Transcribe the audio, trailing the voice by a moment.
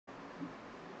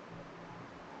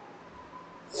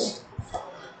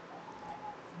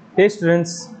Hey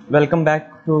students, welcome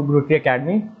back to Growtree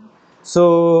Academy.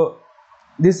 So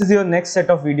this is your next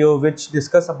set of video which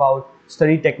discuss about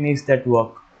study techniques that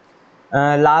work.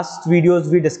 Last videos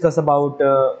we discussed about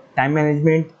time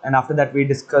management, and after that we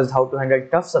discussed how to handle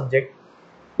tough subject.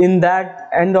 In that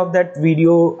end of that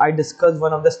video I discussed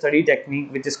one of the study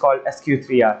technique which is called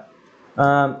SQ3R.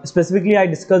 Specifically I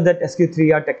discussed that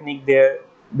SQ3R technique there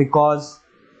because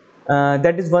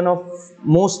that is one of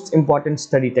most important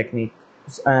study techniques,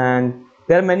 and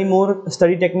there are many more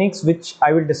study techniques which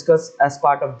I will discuss as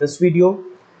part of this video.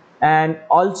 And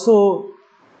also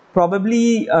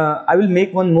probably I will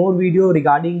make one more video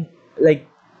regarding like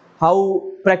how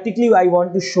practically I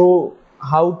want to show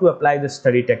how to apply the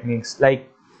study techniques. Like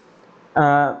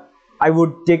I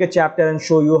would take a chapter and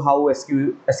show you how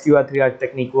SQR3R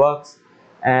technique works,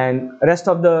 and rest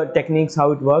of the techniques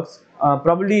how it works.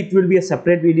 Probably it will be a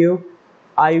separate video.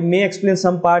 I may explain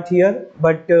some part here,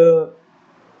 but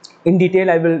in detail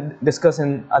I will discuss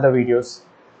in other videos.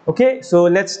 Okay, so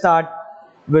let's start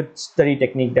with study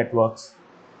technique that works.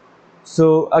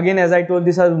 So again, as I told,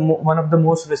 these are one of the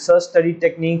most researched study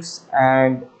techniques,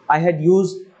 and I had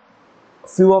used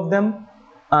few of them.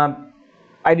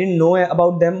 I didn't know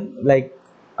about them like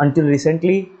until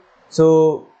recently,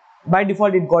 so by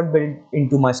default it got built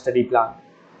into my study plan.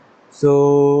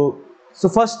 So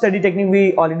first study technique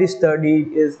we already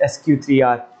studied is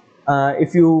SQ3R.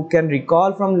 If you can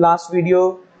recall from last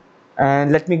video, and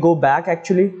let me go back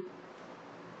actually.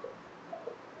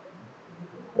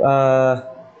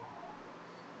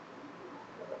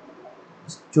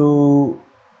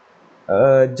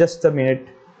 Just a minute.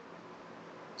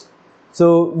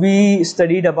 So we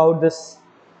studied about this.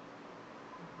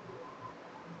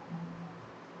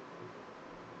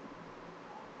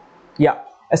 Yeah,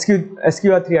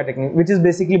 SQR3R technique, which is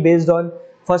basically based on,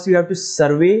 first you have to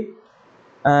survey,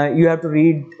 you have to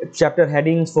read chapter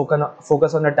headings,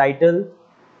 focus on the title,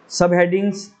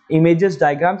 subheadings, images,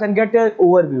 diagrams, and get an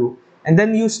overview. And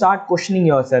then you start questioning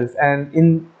yourself, and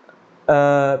in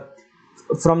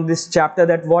from this chapter,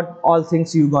 that what all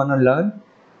things you gonna learn.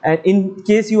 And in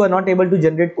case you are not able to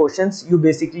generate questions, you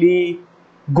basically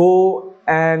go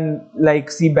and like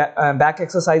see back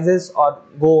exercises, or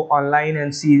go online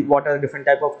and see what are the different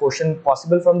type of question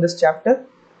possible from this chapter,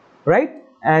 right?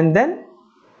 And then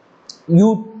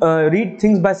you read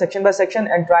things by section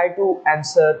and try to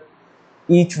answer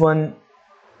each one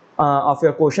of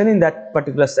your question in that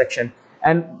particular section,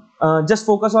 and just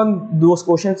focus on those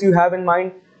questions you have in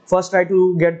mind. First try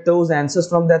to get those answers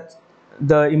from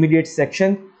the immediate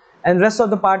section, and rest of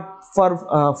the part for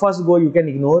first go you can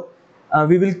ignore.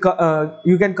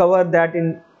 You can cover that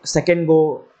in second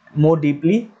go more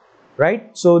deeply,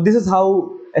 right? So this is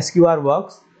how SQR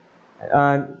works.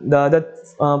 The other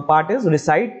part is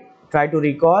recite, try to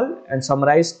recall and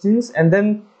summarize things, and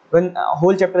then when a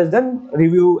whole chapter is done,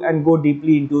 review and go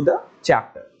deeply into the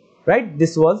chapter, right?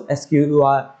 This was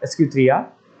SQ3R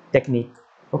technique.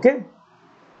 Okay,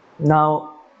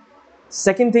 now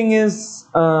second thing is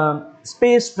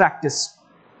spaced practice.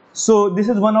 So this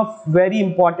is one of very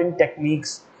important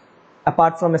techniques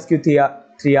apart from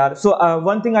SQ3R. So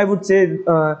one thing I would say,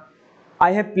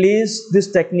 I have placed these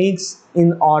techniques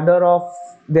in order of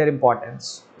their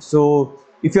importance. So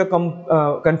if you're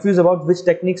confused about which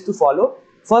techniques to follow,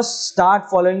 first start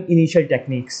following initial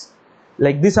techniques.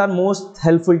 Like these are most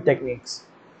helpful techniques.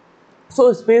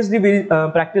 So spaced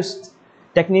practice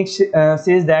techniques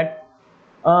says that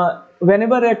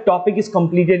whenever a topic is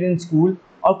completed in school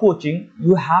or coaching,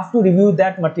 you have to review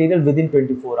that material within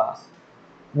 24 hours.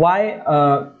 Why?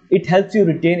 It helps you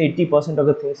retain 80% of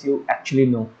the things you actually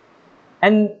know,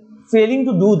 and failing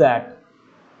to do that,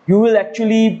 you will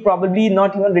actually probably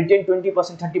not even retain 20%,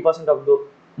 30% of the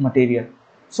material.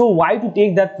 So why to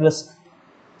take that risk?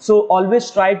 So always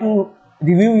try to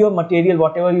review your material,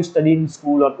 whatever you study in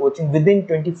school or coaching, within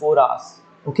 24 hours.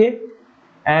 Okay,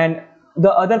 and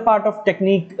the other part of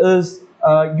technique is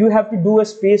you have to do a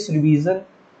spaced revision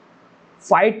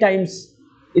 5 times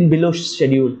in below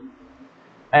schedule,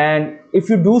 and if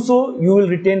you do so, you will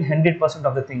retain 100%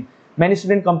 of the thing. Many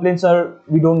student complaints are,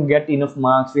 we don't get enough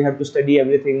marks, we have to study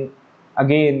everything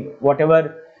again.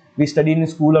 Whatever we studied in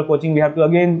school or coaching, we have to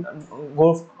again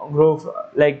go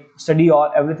like study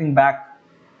all everything back.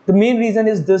 The main reason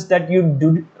is this, that you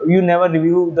never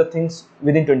review the things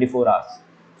within 24 hours.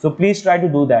 So please try to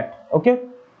do that. Okay,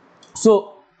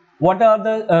 so what are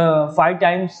the 5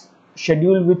 times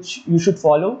schedule which you should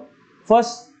follow?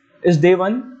 First is day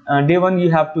 1. Day 1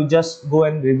 you have to just go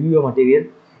and review your material.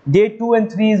 Day 2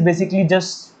 and 3 is basically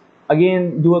just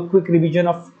again do a quick revision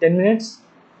of 10 minutes,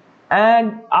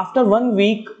 and after 1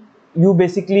 week you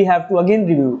basically have to again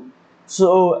review.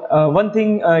 So one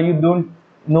thing you don't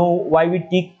know why we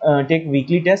take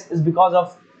weekly tests is because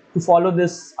of to follow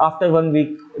this after 1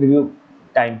 week review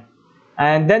time,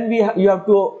 and then you have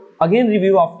to again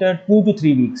review after 2 to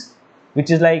 3 weeks,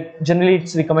 which is like generally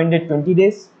it's recommended 20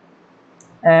 days.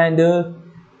 And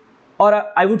or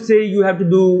I would say you have to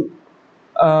do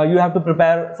you have to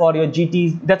prepare for your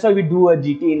GTs. That's why we do a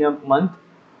GT in a month.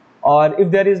 Or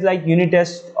if there is like unit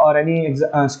test or any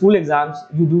school exams,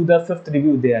 you do the fifth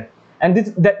review there. And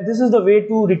this is the way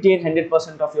to retain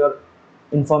 100% of your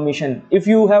information if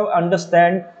you have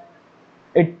understand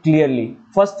it clearly.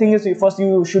 First thing is, first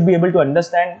you should be able to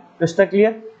understand crystal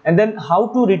clear, and then how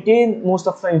to retain most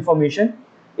of the information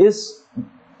is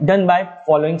done by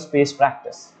following space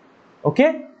practice.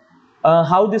 Okay,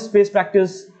 how this space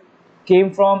practice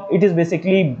came from, it is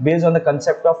basically based on the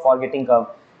concept of forgetting curve.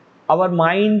 Our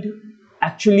mind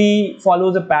actually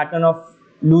follows a pattern of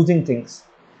losing things,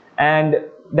 and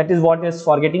that is what is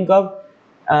forgetting curve.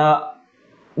 uh,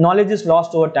 Knowledge is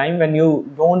lost over time when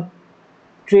you don't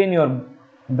train your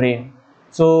brain.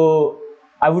 So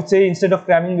I would say, instead of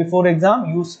cramming before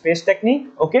exam, use space technique,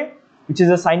 okay, which is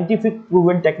a scientific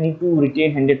proven technique to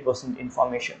retain 100%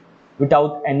 information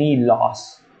without any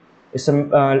loss.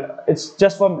 It's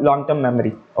just for long-term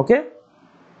memory. Okay,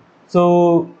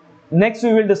 so next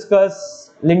we will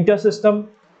discuss linter system.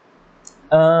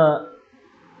 uh,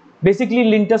 Basically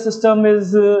linter system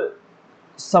is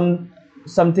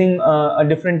something a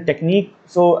different technique.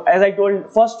 So as I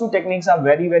told, first two techniques are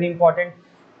very important.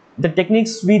 The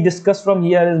techniques we discuss from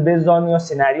here is based on your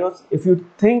scenarios. If you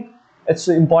think it's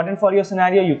important for your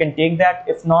scenario, you can take that.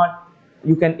 If not,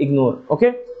 you can ignore.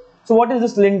 Okay, so what is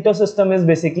this linter system is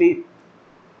basically,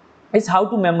 it's how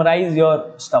to memorize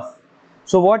your stuff.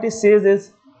 So what it says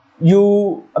is,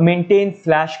 you maintain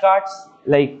flashcards,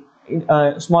 like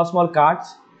small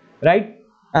cards, right?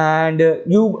 And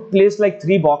you place like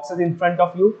 3 boxes in front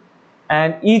of you,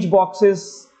 and each box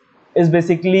is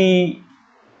basically,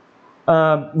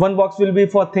 one box will be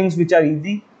for things which are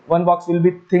easy, one box will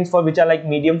be things for which are like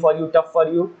medium for you, tough for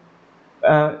you,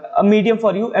 a medium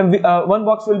for you, and one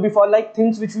box will be for like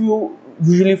things which you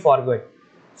usually forget.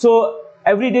 So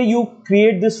every day you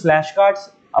create these flashcards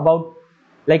about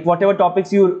like whatever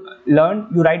topics you learn,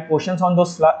 you write questions on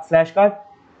those flashcards,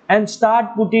 and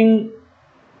start putting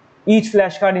each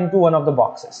flashcard into one of the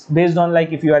boxes based on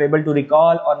like if you are able to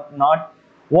recall or not.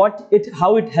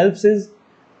 How it helps is,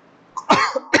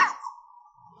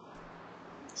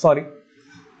 sorry,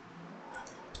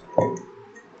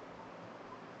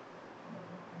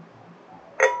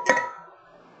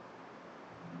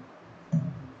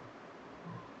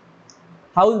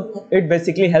 how it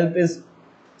basically help is,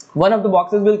 one of the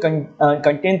boxes will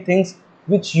contain things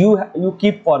which you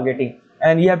keep forgetting,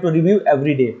 and you have to review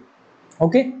every day.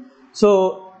 Okay,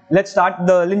 so let's start.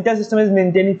 The linter system is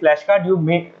maintaining flashcard.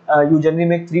 You generally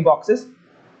make 3 boxes.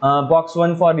 Box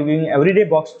 1 for reviewing every day,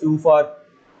 box 2 for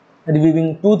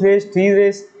reviewing 2 days, 3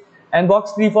 days, and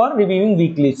box 3 for reviewing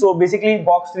weekly. So basically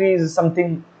box 3 is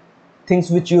something, things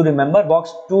which you remember,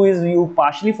 box 2 is you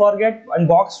partially forget, and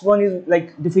box 1 is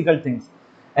like difficult things.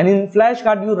 And in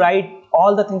flashcard you write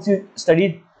all the things you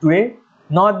studied today,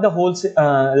 not the whole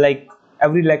like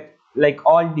every like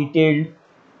all detailed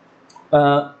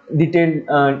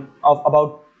of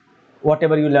about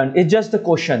whatever you learned. It's just the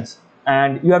questions,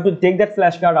 and you have to take that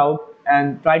flashcard out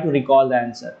and try to recall the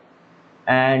answer.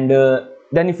 And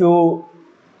then if you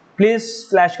place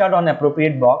flashcard on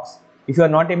appropriate box, if you are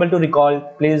not able to recall,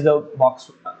 place the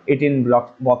box it in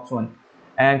box 1.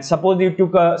 And suppose you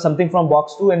took something from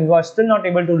box 2 and you are still not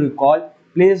able to recall,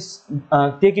 please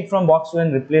take it from box 2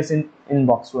 and replace in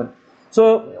box 1.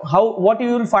 So what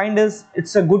you will find is,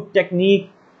 it's a good technique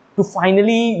to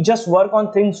finally just work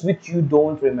on things which you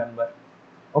don't remember.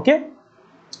 Okay,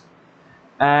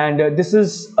 and this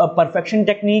is a perfection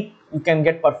technique. You can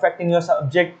get perfect in your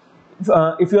subject.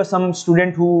 If you are some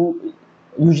student who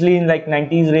usually in like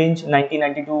 90s range, 90,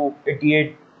 92,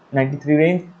 88, 93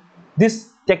 range, this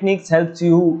techniques helps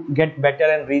you get better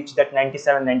and reach that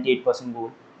 97, 98%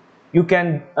 goal. You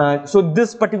can so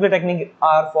this particular technique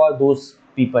are for those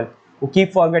people who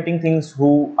keep forgetting things,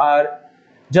 who are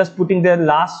just putting their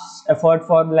last effort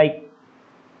for like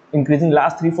increasing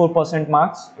last 3-4%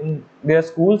 marks in their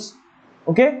schools,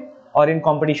 okay, or in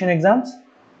competition exams.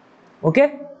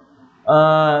 Okay,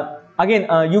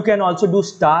 again you can also do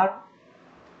star.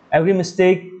 Every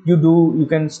mistake you do, you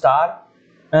can star.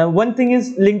 One thing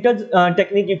is linter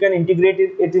technique, you can integrate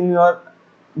it in your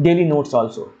daily notes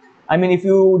also. I mean, if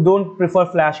you don't prefer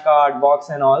flashcard box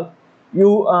and all,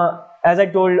 you as I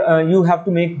told, you have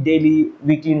to make daily,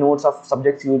 weekly notes of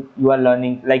subjects you are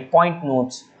learning, like point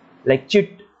notes, like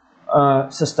chit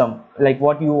system, like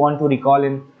what you want to recall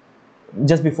in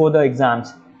just before the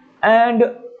exams.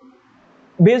 And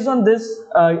based on this,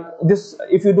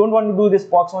 if you don't want to do this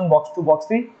box 1, box 2, box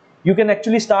 3, you can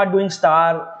actually start doing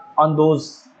star on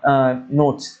those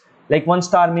notes. Like 1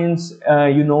 star means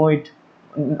you know it,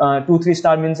 2 3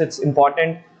 star means it's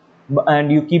important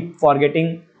and you keep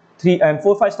forgetting, 3 and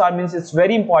 4 5 star means it's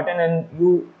very important and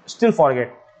you still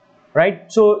forget,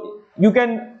 right? So you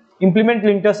can implement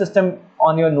linter system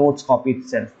on your notes copy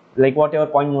itself, like whatever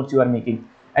point notes you are making,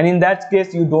 and in that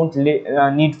case you don't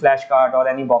need flashcard or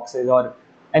any boxes or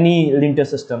any linter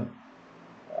system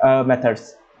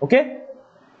methods. Okay,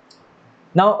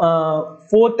 now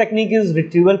fourth technique is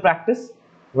retrieval practice,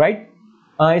 right?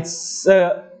 It's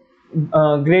a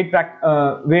great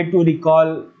way to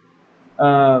recall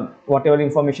whatever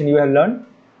information you have learned.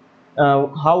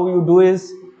 How you do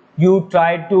is you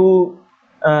try to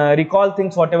recall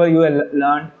things whatever you have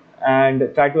learned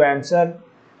and try to answer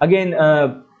again.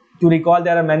 To recall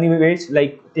there are many ways,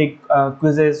 like take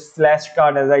quizzes,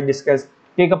 flashcard as I discussed,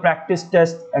 take a practice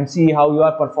test and see how you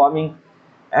are performing,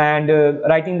 and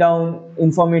writing down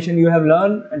information you have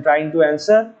learned and trying to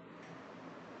answer.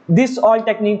 This all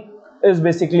technique is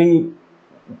basically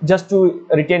just to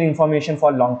retain information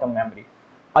for long-term memory.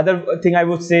 Other thing I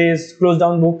would say is close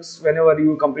down books whenever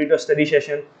you complete a study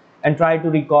session and try to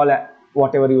recall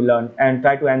whatever you learned and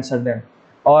try to answer them,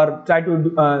 or try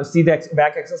to see the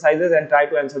back exercises and try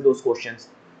to answer those questions.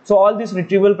 So all this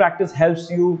retrieval practice helps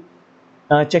you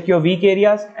check your weak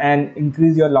areas and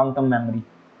increase your long-term memory.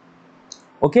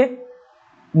 Okay,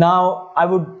 now I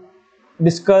would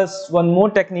discuss one more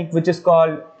technique which is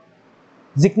called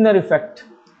Ziegner effect.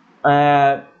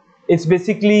 It's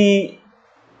basically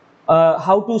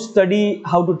how to study,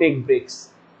 how to take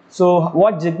breaks. So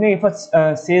what Ziegner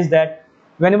effect says that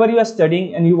whenever you are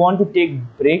studying and you want to take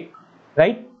break,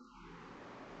 right,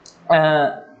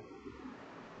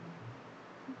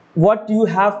 what you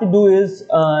have to do is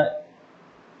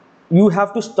you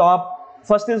have to stop.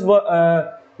 First is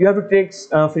you have to take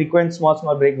frequent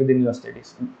small break within your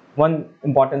studies. One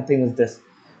important thing is this.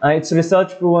 It's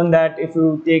research proven that if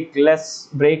you take less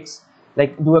breaks,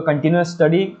 like do a continuous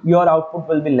study, your output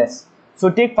will be less. So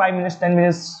take 5 minutes, 10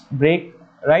 minutes break,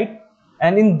 right?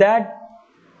 And in that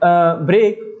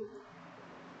break,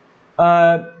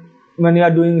 when you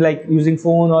are doing like using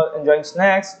phone or enjoying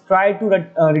snacks, try to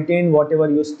retain whatever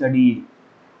you study.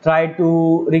 Try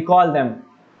to recall them.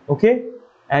 Okay,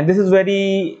 and this is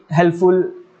very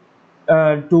helpful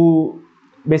to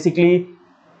basically,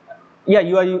 yeah,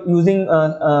 you are using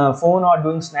a phone or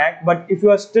doing snack, but if you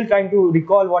are still trying to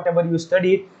recall whatever you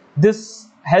studied, this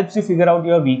helps you figure out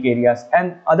your weak areas.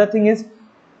 And other thing is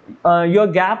your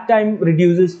gap time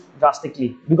reduces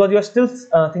drastically because you are still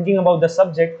thinking about the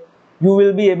subject. You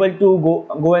will be able to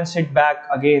go and sit back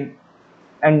again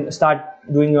and start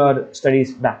doing your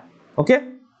studies back. Okay,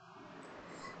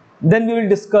 then we will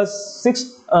discuss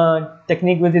sixth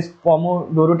technique, which is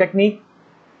Pomodoro technique.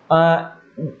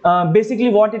 Basically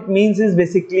what it means is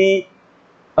basically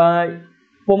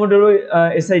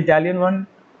Pomodoro is an Italian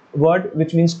word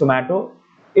which means tomato.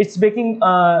 It's making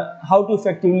how to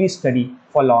effectively study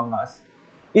for long hours.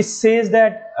 It says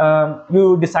that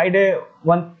you decide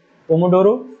one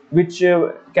Pomodoro which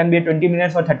can be a 20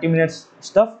 minutes or 30 minutes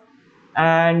stuff,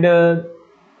 and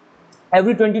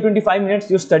every 20-25 minutes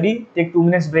you study, take 2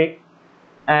 minutes break,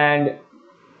 and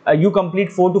you complete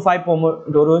 4 to 5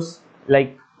 Pomodoros,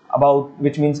 like about,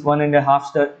 which means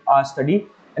 1.5 hour study,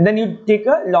 and then you take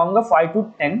a longer 5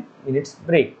 to 10 minutes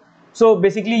break. So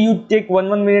basically you take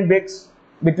 1 minute breaks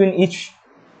between each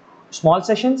small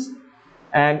sessions,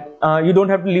 and you don't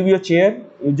have to leave your chair,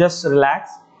 you just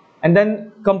relax, and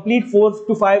then complete 4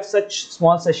 to 5 such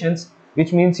small sessions,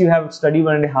 which means you have studied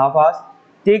 1.5 hours,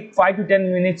 take 5 to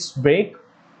 10 minutes break,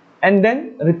 and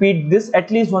then repeat this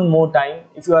at least one more time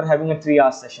if you are having a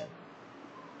 3-hour session.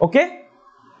 Okay,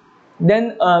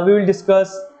 then we will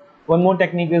discuss one more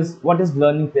technique, is what is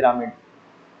learning pyramid.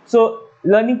 So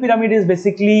learning pyramid is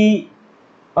basically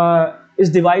is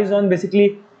devised on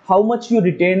basically how much you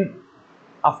retain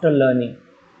after learning,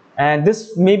 and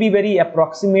this may be very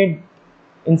approximate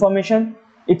information.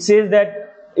 It says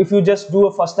that if you just do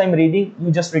a first time reading,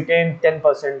 you just retain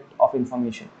 10% of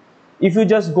information. If you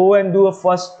just go and do a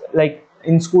first, like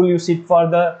in school you sit for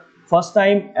the first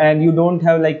time and you don't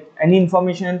have like any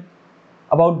information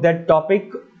about that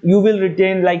topic, you will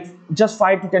retain like just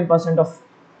 5 to 10% of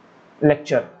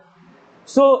lecture.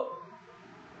 So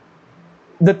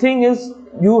the thing is,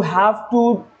 you have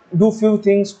to do few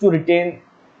things to retain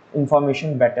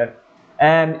information better.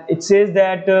 And it says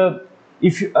that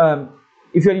if you are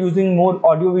using more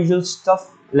audiovisual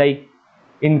stuff, like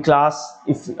in class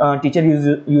if teacher is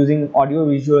using audio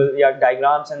visual या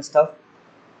diagrams and stuff,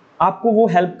 आपको वो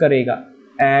help करेगा.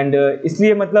 and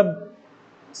इसलिए मतलब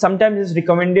sometimes it's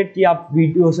recommended कि आप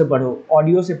video से पढ़ो,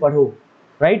 ऑडियो से पढ़ो,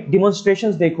 right,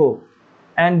 demonstrations देखो.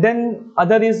 and then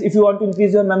other is if you want to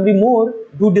increase your memory more,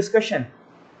 do discussion.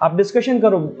 आप discussion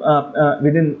करो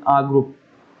within our group.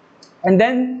 and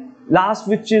then last,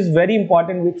 which is very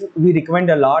important, which we recommend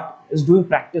a lot, is doing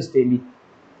practice daily.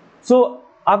 so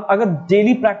आप अगर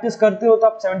daily practice करते हो तो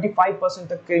आप 75%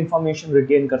 तक के इंफॉर्मेशन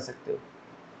रिटेन कर सकते हो,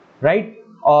 राइट,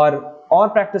 और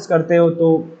प्रैक्टिस करते हो तो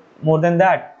more than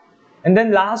that. And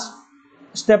then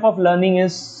last step of learning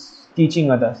is teaching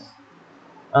others.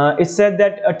 It's said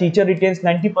that a teacher retains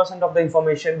 90% of the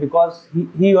information because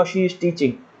he और शी इज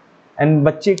टीचिंग. एंड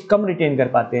बच्चे कम retain कर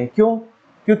पाते हैं. क्यों?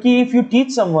 क्योंकि if you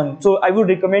teach someone, so I would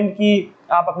recommend कि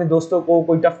आप अपने दोस्तों को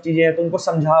कोई टफ चीजें हैं तो उनको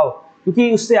समझाओ,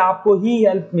 क्योंकि उससे आपको ही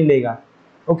हेल्प मिलेगा.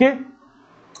 ओके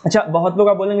अच्छा, बहुत लोग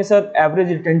आप बोलेंगे सर एवरेज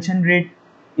रिटेंशन रेट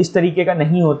इस तरीके का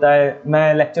नहीं होता है,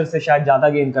 मैं लेक्चर से शायद ज़्यादा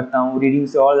गेन करता हूँ, रीडिंग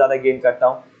से और ज़्यादा गेन करता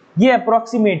हूँ. ये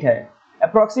अप्रॉक्सीमेट है.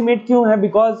 अप्रॉक्सीमेट क्यों है?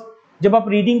 बिकॉज जब आप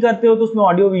रीडिंग करते हो तो उसमें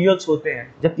ऑडियो विजुअल्स होते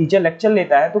हैं. जब टीचर लेक्चर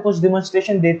लेता है तो कुछ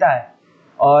डेमोन्स्ट्रेशन देता है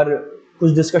और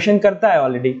कुछ डिस्कशन करता है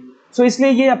ऑलरेडी. सो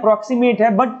इसलिए ये अप्रॉक्सीमेट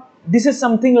है, but this is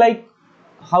something like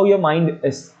how your mind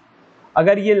is.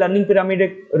 अगर ये लर्निंग पिरामिड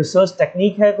एक रिसर्च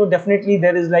टेक्निक है तो definitely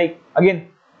there is like, again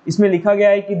इसमें लिखा गया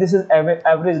है कि this is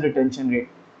average retention rate,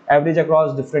 average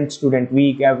across different student,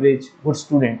 week, average, good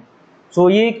student. सो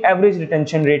ये एक एवरेज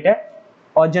रिटेंशन रेट है.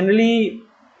 और जनरली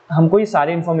हमको ये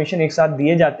सारे इंफॉर्मेशन एक साथ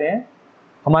दिए जाते हैं.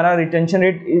 हमारा रिटेंशन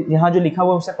रेट यहाँ जो लिखा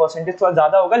हुआ है उससे परसेंटेज थोड़ा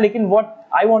ज़्यादा होगा, लेकिन what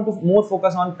I want to more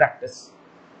focus on practice,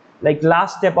 like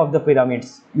last step of the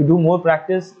pyramids. You do more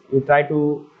practice, you try to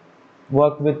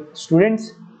work with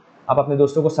students. आप अपने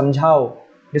दोस्तों को समझाओ,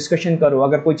 डिस्कशन करो.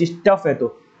 अगर कोई चीज़ टफ है तो,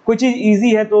 कोई चीज़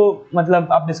ईजी है तो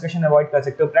मतलब आप डिस्कशन अवॉइड कर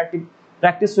सकते हो.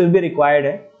 प्रैक्टिस विल बी रिक्वायर्ड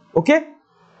है. Okay,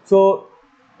 so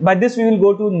by this we will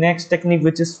go to next technique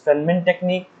which is Feynman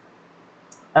technique.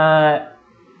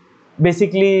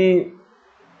 Basically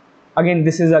again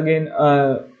this is again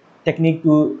technique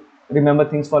to remember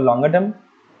things for longer term.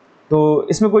 तो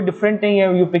इसमें कोई different नहीं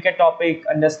है. You pick A topic,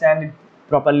 understand it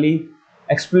properly,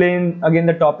 explain again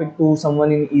the topic to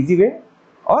someone in easy way,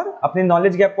 और अपने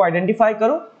knowledge gap को identify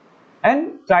करो and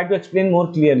try to explain more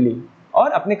clearly,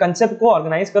 और अपने कंसेप्ट को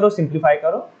ऑर्गेनाइज करो, सिंप्लीफाई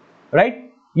करो, राइट.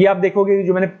 ये आप देखोगे कि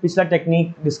जो मैंने पिछला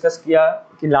टेक्निक डिस्कस किया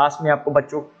कि लास्ट में आपको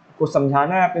बच्चों को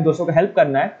समझाना है, अपने दोस्तों को हेल्प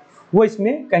करना है, वो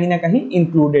इसमें कहीं ना कहीं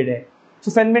इंक्लूडेड है.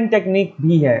 सो फेनमैन टेक्निक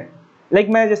भी है. लाइक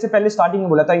मैं जैसे पहले स्टार्टिंग में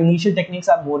बोला था, initial techniques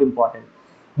are more important.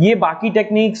 ये बाकी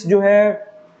टेक्निक्स जो है,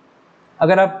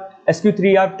 अगर आप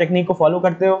SQ3R टेक्निक को फॉलो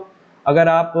करते हो, अगर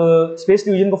आप स्पेस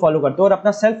डिवीजन को फॉलो करते हो और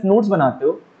अपना सेल्फ नोट्स बनाते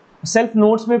हो, सेल्फ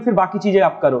नोट्स में फिर बाकी चीज़ें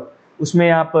आप करो, उसमें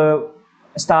आप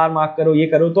स्टार मार्क करो, ये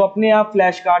करो, तो अपने आप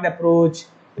flash card approach,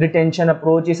 retention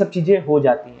approach, ये सब चीज़ें हो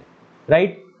जाती हैं,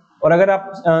 राइट. और अगर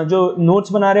आप जो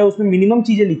नोट्स बना रहे हो उसमें मिनिमम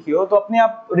चीज़ें लिखी हो तो अपने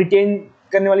आप रिटेन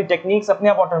करने वाली टेक्निक्स अपने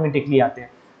आप ऑटोमेटिकली आते हैं.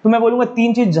 तो मैं बोलूँगा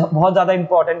 3 चीज़ बहुत ज़्यादा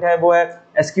इंपॉर्टेंट है, वो है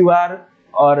SQR,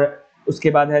 और उसके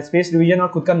बाद है स्पेस डिवीजन, और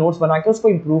खुद का नोट्स बना के उसको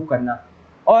इम्प्रूव करना,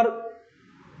 और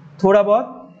थोड़ा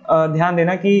बहुत ध्यान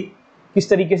देना कि किस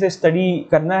तरीके से स्टडी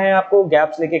करना है, आपको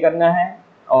गैप्स लेके करना है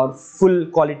और फुल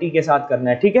क्वालिटी के साथ करना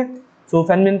है, ठीक है. सो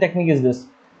Feynman technique is this.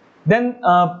 Then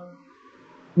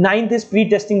 9th is pre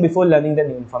testing before learning the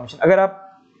new information. अगर आप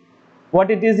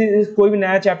व्हाट इट इज कोई भी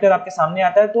नया चैप्टर आपके सामने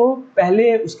आता है तो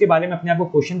पहले उसके बारे में अपने आप को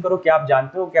क्वेश्चन करो, क्या आप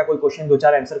जानते हो, क्या कोई क्वेश्चन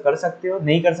 2-4 आंसर कर सकते हो,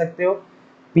 नहीं कर सकते हो.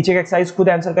 पीछे का एक्सरसाइज खुद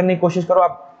आंसर करने की कोशिश करो.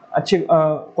 आप अच्छे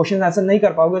क्वेश्चन आंसर नहीं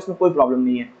कर पाओगे, इसमें कोई प्रॉब्लम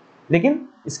नहीं है, लेकिन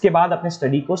इसके बाद अपने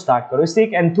स्टडी को स्टार्ट करो. इससे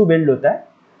एक एंथू बिल्ड होता है,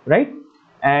 right,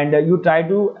 and you try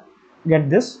to get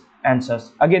this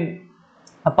answers. Again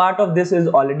a part of this is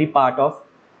already part of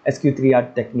SQ3R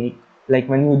technique, like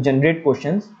when you generate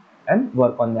questions and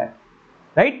work on that,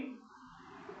 right.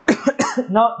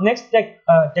 Now next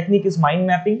technique is mind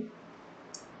mapping.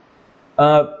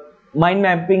 Mind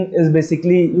mapping is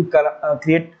basically you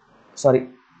create, sorry,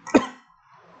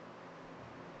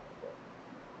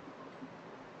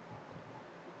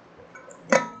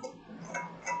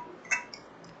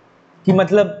 कि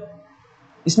मतलब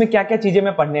इसमें क्या क्या चीज़ें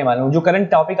मैं पढ़ने वाला हूँ. जो करंट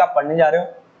टॉपिक आप पढ़ने जा रहे हो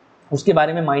उसके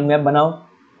बारे में माइंड मैप बनाओ.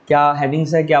 क्या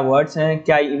हेडिंग्स है, क्या वर्ड्स हैं,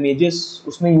 क्या इमेजेस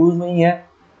उसमें यूज हुई हैं.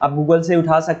 आप गूगल से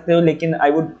उठा सकते हो, लेकिन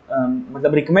आई वुड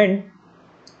मतलब रिकमेंड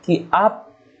कि आप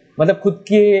मतलब खुद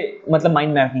के मतलब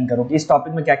माइंड मैपिंग करो कि इस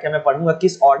टॉपिक में क्या क्या मैं पढ़ूंगा,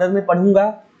 किस ऑर्डर में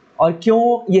पढ़ूंगा, और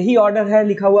क्यों यही ऑर्डर है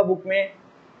लिखा हुआ बुक में.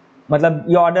 मतलब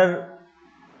ये ऑर्डर,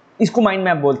 इसको माइंड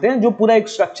मैप बोलते हैं, जो पूरा एक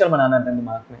स्ट्रक्चर बनाना था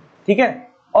दिमाग में, ठीक है.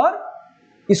 और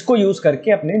इसको यूज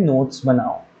करके अपने नोट्स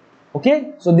बनाओ. Okay,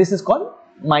 so this is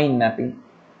called mind mapping,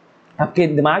 आपके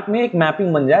दिमाग में एक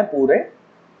मैपिंग बन जाए पूरे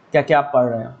क्या क्या आप पढ़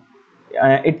रहे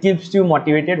हैं। It keeps you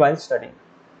motivated while studying.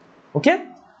 Okay,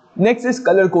 next is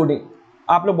colour coding.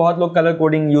 आप लोग बहुत लोग कलर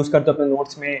कोडिंग यूज करते हो अपने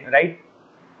नोट्स में, राइट?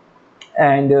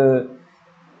 एंड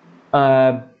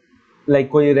लाइक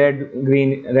कोई red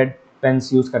green red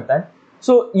pens use करता है।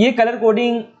 सो ये कलर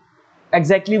कोडिंग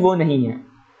एग्जैक्टली वो नहीं है।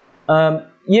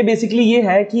 ये बेसिकली ये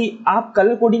है कि आप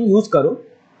कलर कोडिंग यूज करो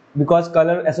बिकॉज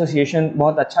कलर एसोसिएशन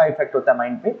बहुत अच्छा इफेक्ट होता है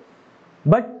माइंड पे,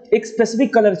 बट एक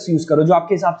स्पेसिफिक कलर्स यूज करो जो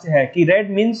आपके हिसाब से है कि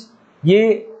रेड मीन्स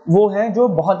ये वो है जो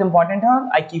बहुत इंपॉर्टेंट है और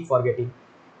I keep forgetting,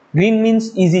 green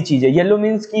means easy चीज है, येलो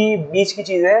मीन्स की बीच की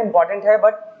चीज है, इंपॉर्टेंट है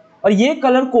बट। और ये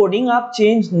कलर कोडिंग आप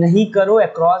चेंज नहीं करो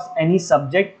across any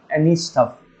subject any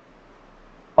stuff.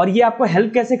 और ये आपको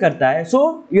हेल्प कैसे करता है?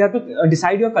 So you have to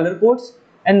decide your colour codes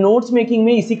and notes making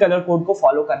में इसी कलर कोड को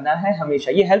फॉलो करना है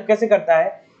हमेशा। ये हेल्प कैसे करता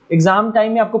है? एग्जाम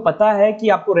टाइम में आपको पता है कि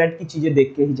आपको रेड की चीजें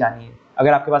देख के ही जानी है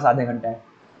अगर आपके पास आधे घंटा है,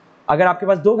 अगर आपके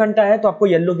पास 2 घंटा है तो आपको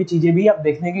येलो की चीजें भी आप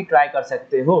देखने की ट्राई कर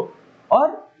सकते हो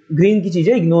और ग्रीन की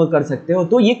चीजें इग्नोर कर सकते हो।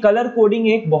 तो ये कलर कोडिंग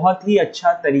एक बहुत ही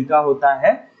अच्छा तरीका होता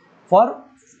है फॉर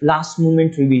लास्ट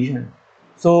मोमेंट रिवीजन।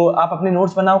 सो आप अपने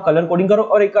नोट्स बनाओ, कलर कोडिंग करो।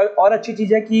 और एक और अच्छी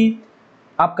चीज है कि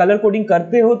आप कलर कोडिंग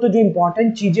करते हो तो जो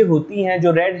इंपॉर्टेंट चीजें होती हैं,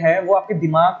 जो रेड है वो आपके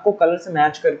दिमाग को कलर से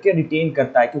मैच करके रिटेन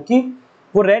करता है, क्योंकि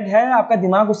वो रेड है, आपका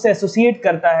दिमाग उससे एसोसिएट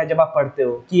करता है जब आप पढ़ते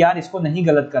हो कि यार इसको नहीं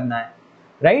गलत करना है,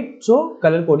 राइट? सो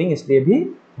कलर कोडिंग इसलिए भी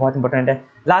बहुत इंपॉर्टेंट है।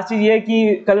 लास्ट चीज ये है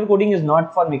कि colour coding is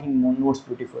not for making notes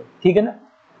beautiful, ठीक है ना?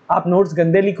 आप नोट्स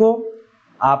गंदे लिखो,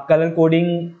 आप कलर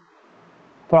कोडिंग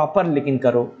प्रॉपर लेकिन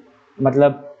करो,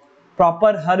 मतलब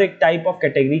प्रॉपर हर एक टाइप ऑफ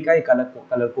कैटेगरी का एक अलग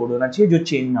कलर कोड होना चाहिए जो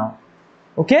चेंज ना हो।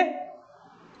 ओके,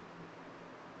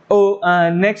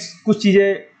 नेक्स्ट कुछ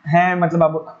चीजें हैं, मतलब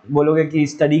आप बोलोगे कि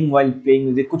स्टडीइंग व्हाइल प्लेइंग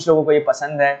म्यूजिक, कुछ लोगों को ये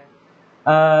पसंद है।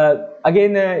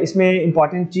 अगेन इसमें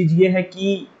इंपॉर्टेंट चीज ये है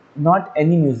कि नॉट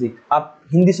एनी म्यूजिक, आप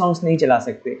हिंदी सॉन्ग्स नहीं चला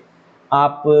सकते,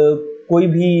 आप कोई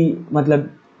भी मतलब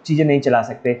चीजें नहीं चला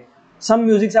सकते। सम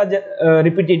musics are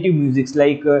repetitive musics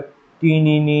like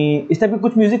T इस टाइप के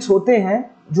कुछ म्यूजिक्स होते हैं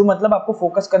जो मतलब आपको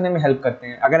फोकस करने में हेल्प करते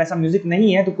हैं। अगर ऐसा म्यूजिक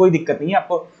नहीं है तो कोई दिक्कत नहीं है,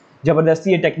 आपको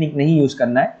जबरदस्ती ये टेक्निक नहीं यूज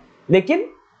करना है। लेकिन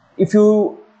if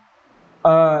you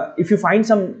find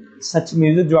some such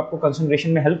music जो आपको कंसंट्रेशन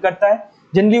में हेल्प करता है,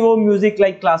 जनरली वो म्यूजिक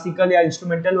लाइक क्लासिकल या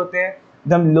इंस्ट्रूमेंटल होते हैं,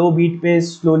 एकदम लो बीट पे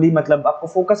स्लोली, मतलब आपको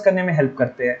फोकस करने में हेल्प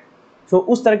करते हैं। सो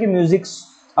उस तरह के म्यूजिक्स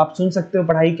आप सुन सकते हो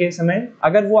पढ़ाई के समय,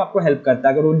 अगर वो आपको हेल्प करता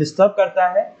है। अगर वो डिस्टर्ब करता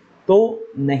है तो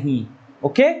नहीं।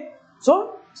 Okay,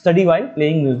 so study while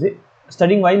playing music,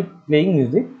 studying while playing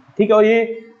music, ठीक है। और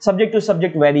ये सब्जेक्ट टू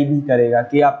सब्जेक्ट वेरी भी करेगा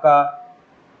कि आपका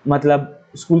मतलब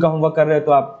स्कूल का होमवर्क कर रहे हो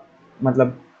तो आप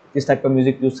मतलब किस टाइप का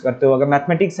म्यूजिक यूज करते हो। अगर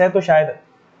मैथमेटिक्स है तो शायद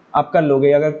आप कर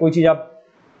लोगे, अगर कोई चीज़ आप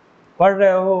पढ़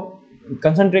रहे हो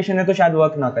कंसंट्रेशन है तो शायद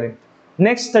वर्क ना करे।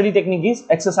 Next study technique is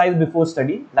exercise before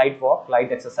study, light walk,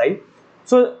 light exercise.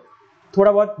 सो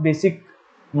थोड़ा बहुत बेसिक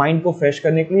माइंड को फ्रेश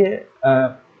करने के लिए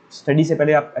स्टडी से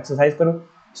पहले आप एक्सरसाइज करो,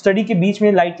 स्टडी के बीच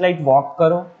में लाइट लाइट वॉक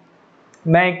करो।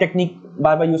 मैं एक टेक्निक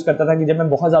बार बार यूज़ करता था कि जब मैं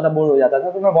बहुत ज़्यादा बोर हो जाता था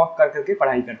तो मैं वॉक कर करके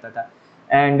पढ़ाई करता था।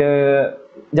 एंड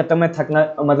जब तक मैं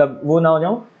थकना मतलब वो ना हो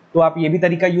जाऊँ, तो आप ये भी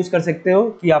तरीका यूज़ कर सकते हो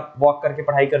कि आप वॉक करके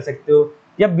पढ़ाई कर सकते हो,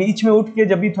 या बीच में उठ के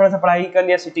जब भी थोड़ा सा पढ़ाई कर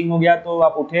लिया, सिटिंग हो गया, तो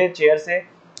आप उठे चेयर से,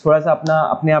 थोड़ा सा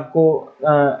अपने आप को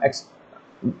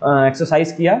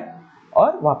एक्सरसाइज किया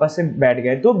और वापस से बैठ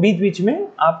गए। तो बीच बीच में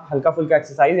आप हल्का फुल्का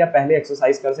एक्सरसाइज या पहले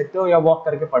एक्सरसाइज कर सकते हो या वॉक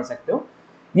करके पढ़ सकते हो।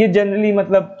 ये जनरली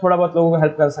मतलब थोड़ा बहुत लोगों को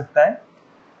हेल्प कर सकता है।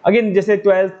 अगेन जैसे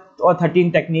 12th और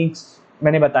 13 टेक्निक्स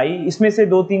मैंने बताई, इसमें से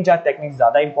 2-3-4 टेक्निक्स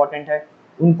ज़्यादा इंपॉर्टेंट है,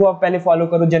 उनको आप पहले फॉलो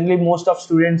करो। Generally most of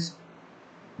students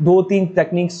 2-3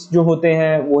 techniques जो होते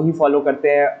हैं वो ही फॉलो करते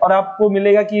हैं, और आपको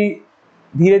मिलेगा कि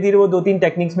धीरे धीरे वो 2-3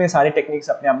 टेक्निक्स में सारे टेक्निक्स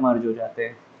अपने आप मर्ज हो जाते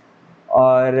हैं।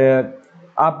 और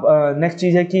आप नेक्स्ट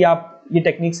चीज़ है कि आप ये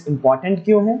टेक्निक्स इंपॉर्टेंट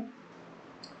क्यों हैं।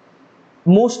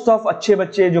 मोस्ट ऑफ अच्छे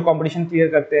बच्चे जो कंपटीशन क्लियर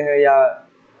करते हैं या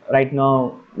राइट नाउ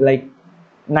लाइक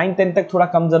 9th-10th तक थोड़ा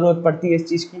कम ज़रूरत पड़ती है इस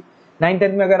चीज़ की।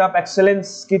 9th-10th में अगर आप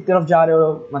एक्सेलेंस की तरफ जा रहे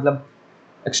हो, मतलब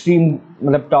एक्सट्रीम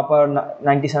मतलब टॉपर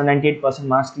 97-98%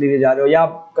 मार्क्स के लिए जा रहे हो, या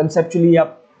आप कंसेप्चुअली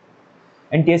आप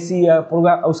NTSC या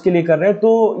प्रोग्राम उसके लिए कर रहे हो,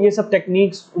 तो ये सब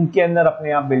टेक्निक्स उनके अंदर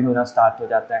अपने आप बिल्ड होना स्टार्ट हो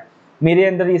जाता है। मेरे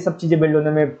अंदर ये सब चीज़ें बिल्ड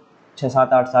होने में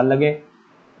 6-7-8 साल लगे,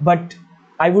 बट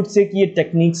आई वुड से कि ये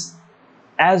techniques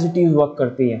as it is work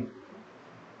करती हैं,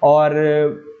 और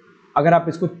अगर आप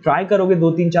इसको ट्राई करोगे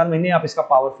 2-3-4 महीने, आप इसका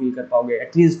पावर फील कर पाओगे।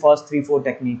 At least first 3-4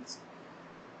 techniques,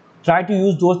 try to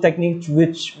use those techniques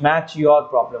which match your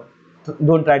problem,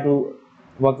 don't try to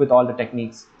work with all the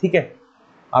techniques, ठीक है।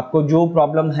 आपको जो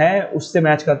प्रॉब्लम है उससे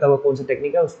मैच करता हुआ कौन सा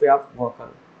टेक्निक है उस पर आप वर्क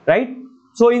करो, राइट।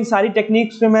 सो इन सारी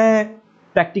टेक्निक्स में मैं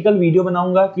प्रैक्टिकल वीडियो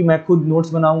बनाऊंगा कि मैं खुद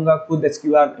नोट्स बनाऊंगा, खुद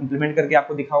SQR इंप्लीमेंट करके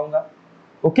आपको दिखाऊंगा.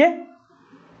 Okay,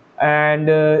 and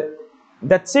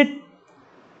that's it.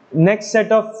 Next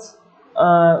set of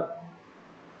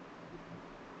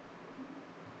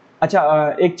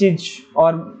अच्छा, एक चीज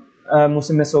और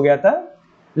मुझसे मिस हो गया था.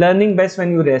 Learning best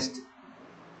when you rest.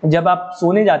 जब आप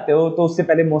सोने जाते हो तो उससे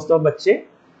पहले मोस्ट ऑफ बच्चे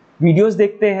वीडियोस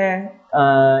देखते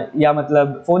हैं या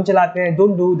मतलब फोन चलाते हैं.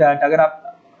 Don't do that. अगर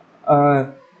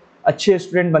आप अच्छे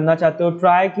स्टूडेंट बनना चाहते हो,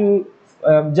 ट्राई कि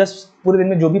जस्ट पूरे दिन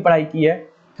में जो भी पढ़ाई की है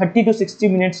 30 to 60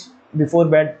 minutes before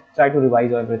bed try to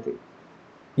revise everything,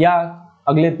 या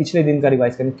अगले पिछले दिन का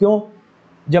रिवाइज करें. क्यों?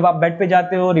 जब आप बेड पे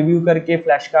जाते हो, रिव्यू करके,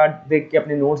 फ्लैश कार्ड देख के,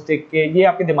 अपने नोट्स देख के, ये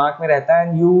आपके दिमाग में रहता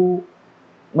है. यू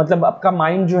मतलब आपका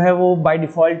माइंड जो है वो बाय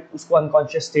डिफॉल्ट उसको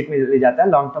अनकॉन्शियस स्टेट में ले जाता है,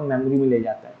 लॉन्ग टर्म मेमोरी में ले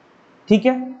जाता है. ठीक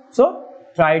है, so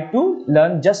try to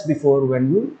learn just before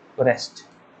when you rest.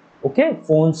 Okay,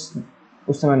 phones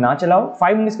उस समय ना चलाओ.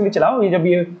 5 मिनट्स के लिए चलाओ. ये जब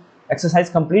ये एक्सरसाइज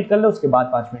कंप्लीट कर लो उसके बाद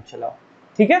 5 मिनट चलाओ.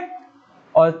 ठीक है.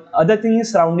 और other thing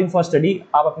is surrounding for study.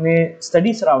 आप अपने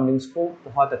स्टडी सराउंडिंग्स को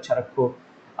बहुत अच्छा रखो.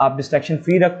 आप डिस्ट्रैक्शन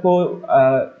फ्री रखो.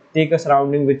 Take a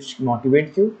surrounding which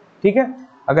motivate you. ठीक है.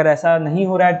 अगर ऐसा नहीं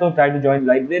हो रहा है तो ट्राई टू ज्वाइन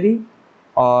लाइब्रेरी,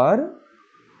 और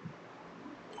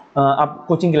आप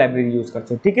कोचिंग की लाइब्रेरी यूज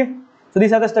करते हो. ठीक है. So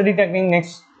this are the study technique.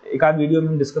 Next एक आध वीडियो में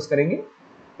हम डिस्कस करेंगे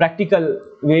practical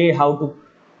way how to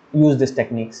use this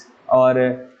techniques. और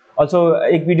ऑल्सो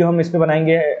एक वीडियो हम इस पे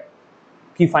बनाएंगे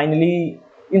कि फाइनली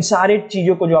इन सारे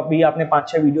चीज़ों को जो अभी आपने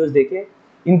 5-6 वीडियोस देखे,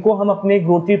 इनको हम अपने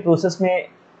ग्रोथरी प्रोसेस में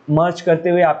मर्ज करते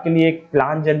हुए आपके लिए एक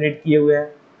प्लान जनरेट किए हुए हैं.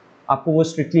 आपको वो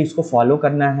स्ट्रिक्टली उसको फॉलो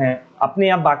करना है. अपने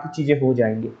आप बाकी चीज़ें हो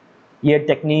जाएंगी. ये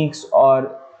टेक्निक्स और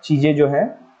चीज़ें जो है,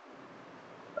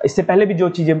 इससे पहले भी जो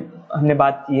चीज़ें हमने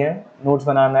बात की है, नोट्स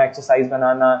बनाना, एक्सरसाइज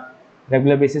बनाना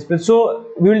रेगुलर बेसिस पे,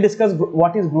 so we will discuss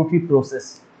what is ग्रोथरी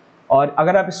process. और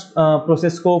अगर आप इस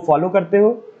प्रोसेस को फॉलो करते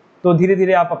हो तो धीरे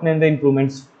धीरे आप अपने अंदर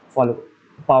इंप्रूवमेंट्स फॉलो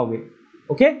पाओगे.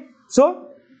 Okay, so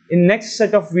in next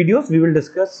set of videos we will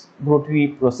discuss ग्रोथरी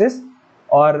process.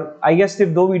 और आई गेस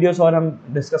सिर्फ 2 वीडियोस और हम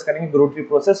डिस्कस करेंगे ग्रोथरी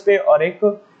प्रोसेस पे, और एक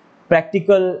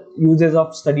practical uses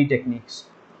of study techniques.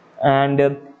 And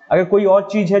अगर कोई और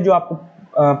चीज़ है जो आपको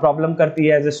प्रॉब्लम करती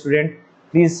है एज ए स्टूडेंट,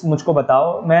 प्लीज़ मुझको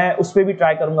बताओ. मैं उस पर भी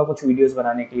ट्राई करूँगा कुछ वीडियोस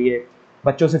बनाने के लिए,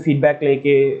 बच्चों से फीडबैक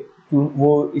लेके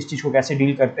वो इस चीज़ को कैसे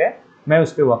डील करते हैं, मैं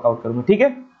उस पर वर्कआउट करूँगा. ठीक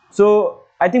है. सो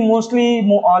I think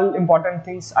mostly all important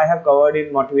things I have covered in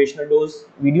motivational dose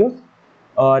videos,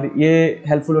 और ये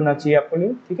हेल्पफुल होना चाहिए आपके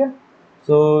लिए. ठीक है.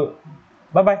 सो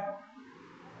बाय बाय.